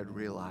ever did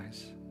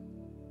realize.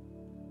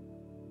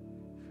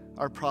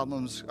 Our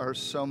problems are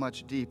so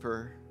much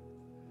deeper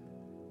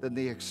than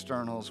the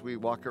externals we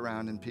walk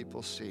around and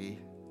people see.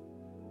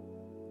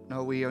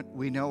 No,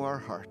 we know our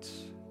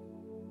hearts.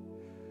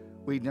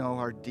 We know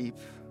our deep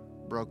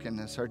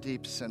brokenness, our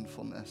deep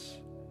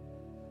sinfulness.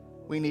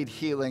 We need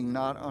healing,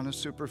 not on a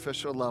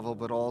superficial level,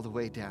 but all the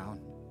way down.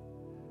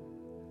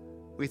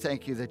 We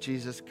thank you that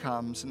Jesus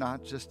comes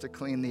not just to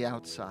clean the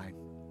outside,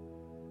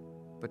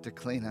 but to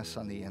clean us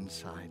on the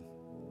inside.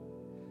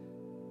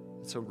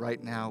 So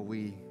right now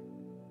we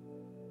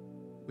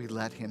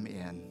let him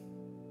in.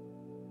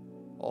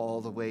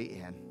 All the way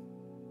in.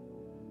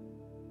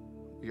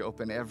 We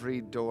open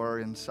every door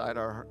inside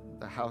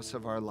the house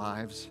of our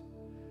lives.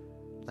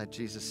 Let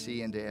Jesus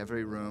see into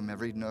every room,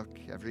 every nook,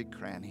 every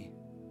cranny.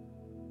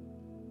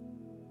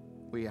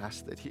 We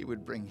ask that he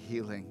would bring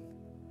healing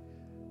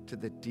to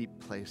the deep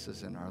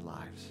places in our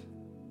lives.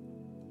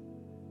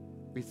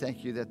 We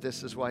thank you that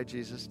this is why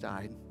Jesus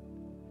died.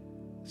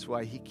 It's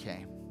why he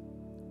came.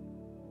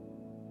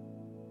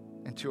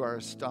 And to our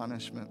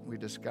astonishment, we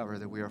discover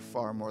that we are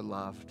far more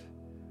loved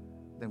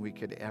than we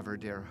could ever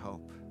dare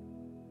hope,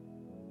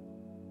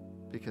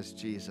 because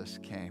Jesus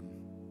came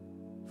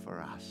for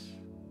us.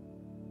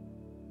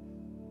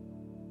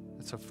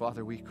 And so,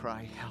 Father, we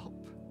cry,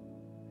 help.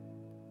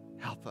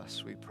 Help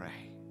us, we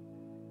pray.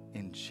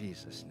 In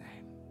Jesus'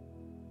 name,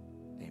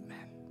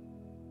 amen.